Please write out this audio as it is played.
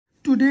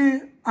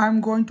Today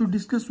I'm going to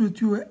discuss with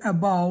you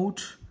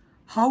about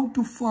how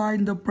to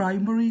find the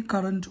primary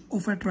current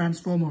of a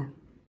transformer.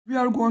 We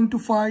are going to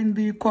find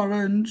the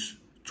current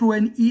through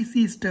an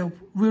easy step.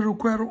 We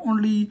require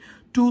only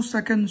 2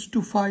 seconds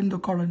to find the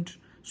current.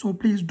 So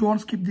please don't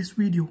skip this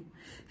video.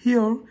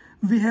 Here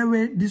we have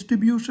a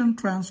distribution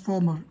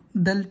transformer,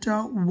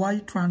 delta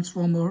Y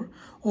transformer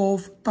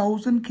of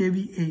 1000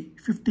 kVA,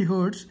 50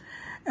 Hz,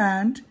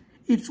 and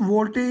its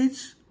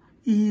voltage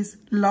is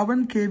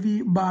 11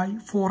 kV by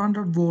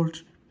 400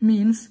 volt,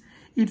 means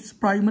its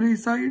primary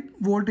side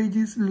voltage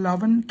is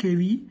 11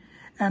 kV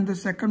and the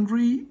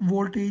secondary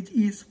voltage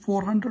is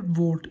 400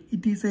 volt.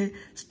 It is a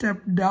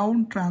step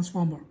down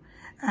transformer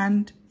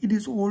and it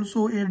is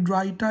also a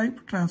dry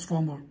type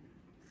transformer.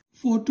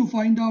 To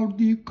find out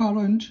the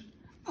current,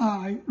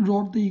 I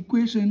wrote the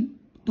equation,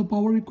 the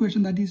power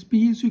equation, that is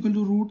P is equal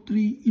to root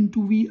 3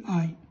 into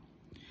VI.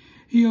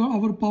 Here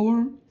our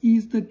power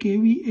is the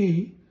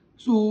kVA.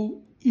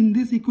 So in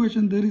this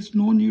equation there is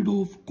no need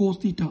of cos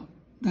theta.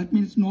 That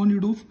means no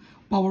need of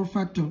power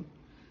factor.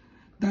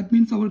 That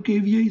means our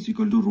kVA is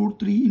equal to root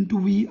 3 into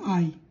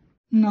VI.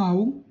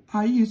 Now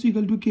I is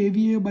equal to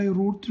kVA by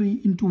root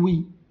 3 into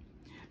V.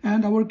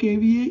 And our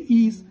kVA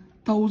is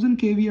 1000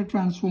 kVA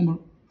transformer.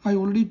 I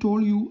already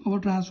told you our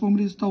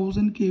transformer is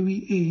 1000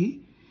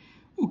 kVA.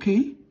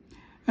 Okay.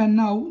 And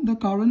now the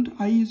current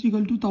I is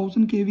equal to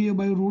 1000 kVA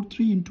by root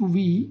 3 into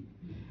V.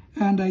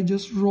 And I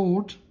just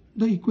wrote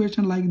the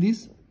equation like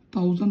this,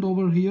 1000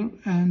 over here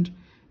and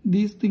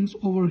these things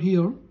over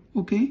here.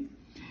 Okay.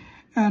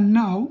 And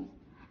now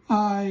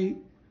I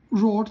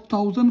wrote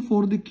 1000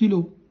 for the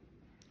kilo.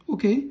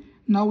 Okay.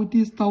 Now it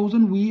is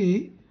 1000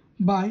 VA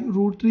by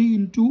root 3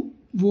 into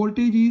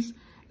voltage is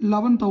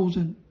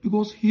 11,000,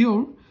 because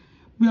here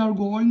we are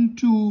going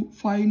to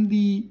find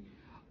the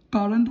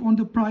current on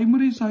the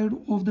primary side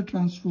of the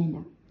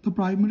transformer. The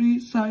primary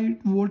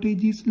side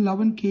voltage is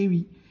 11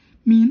 kV,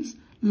 means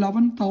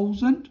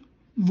 11,000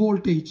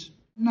 voltage.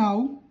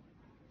 Now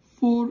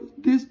for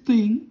this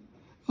thing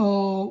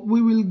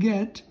we will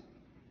get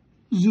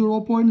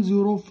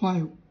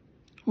 0.05.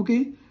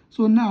 Okay,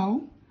 so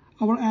now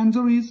our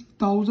answer is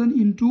 1000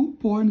 into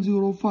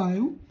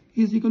 0.05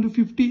 is equal to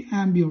 50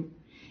 ampere.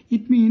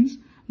 It means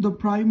the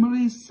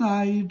primary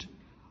side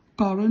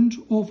current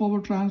of our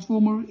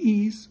transformer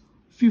is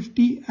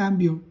 50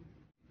 ampere.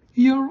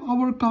 Here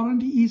our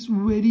current is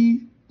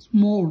very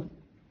small.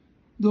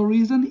 The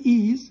reason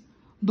is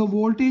the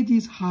voltage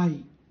is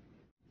high,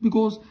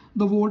 because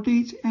the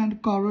voltage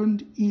and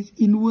current is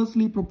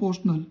inversely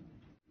proportional.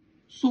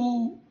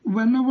 So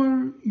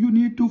whenever you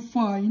need to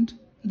find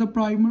the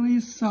primary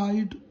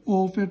side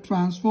of a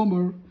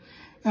transformer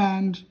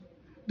and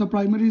the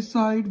primary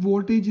side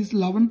voltage is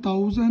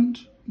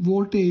 11,000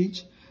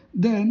 voltage,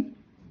 then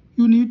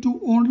you need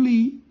to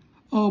only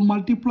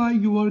multiply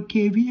your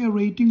kVA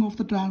rating of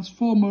the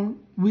transformer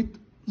with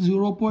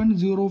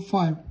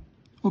 0.05.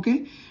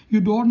 Okay,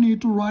 you don't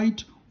need to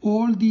write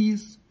all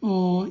these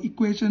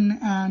equation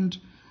and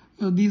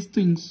these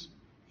things.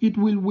 It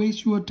will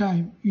waste your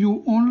time.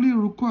 You only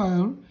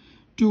require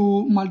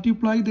to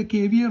multiply the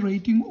kVA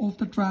rating of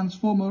the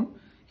transformer.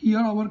 Here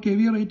our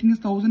kVA rating is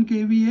 1000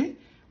 kVA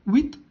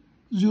with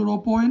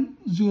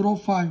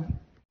 0.05.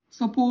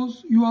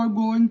 Suppose you are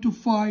going to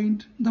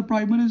find the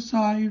primary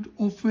side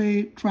of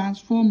a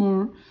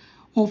transformer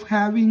of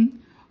having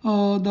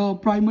the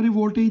primary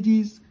voltage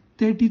is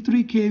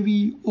 33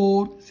 kV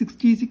or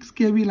 66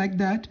 kV like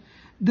that,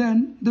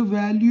 then the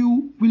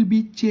value will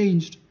be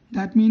changed.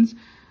 That means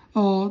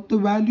the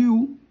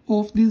value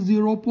of this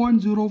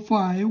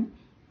 0.05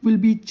 will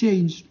be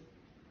changed.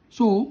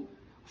 So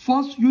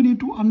first you need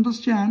to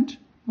understand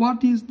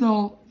what is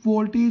the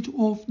voltage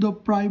of the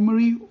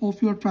primary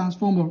of your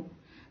transformer.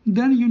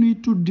 Then you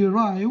need to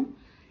derive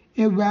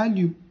a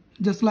value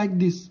just like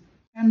this,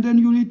 and then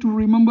you need to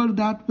remember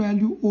that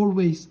value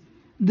always.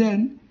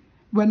 Then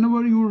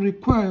whenever you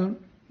require,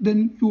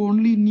 then you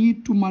only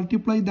need to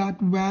multiply that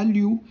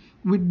value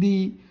with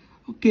the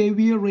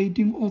kVA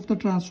rating of the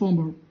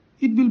transformer.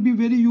 It will be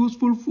very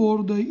useful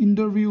for the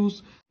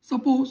interviews.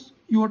 Suppose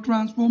your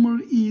transformer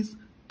is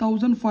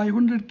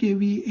 1500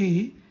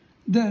 kVA,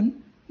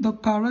 then the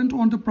current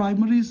on the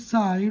primary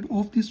side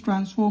of this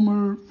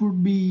transformer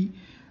would be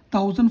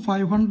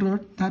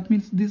 1500. That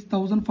means this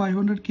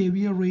 1500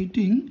 kVA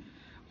rating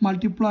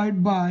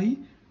multiplied by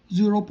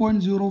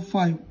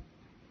 0.05,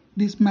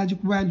 this magic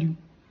value.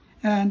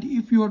 And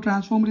if your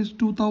transformer is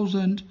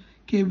 2000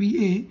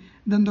 kVA,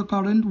 then the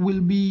current will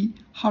be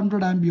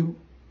 100 ampere.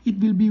 It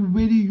will be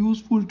very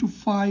useful to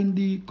find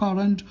the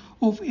current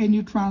of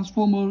any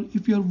transformer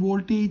if your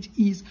voltage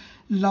is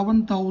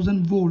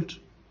 11,000 volt.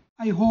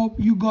 I hope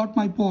you got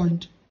my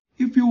point.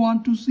 If you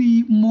want to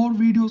see more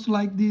videos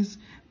like this,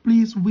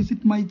 please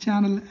visit my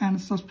channel and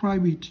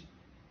subscribe it.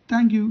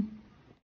 Thank you.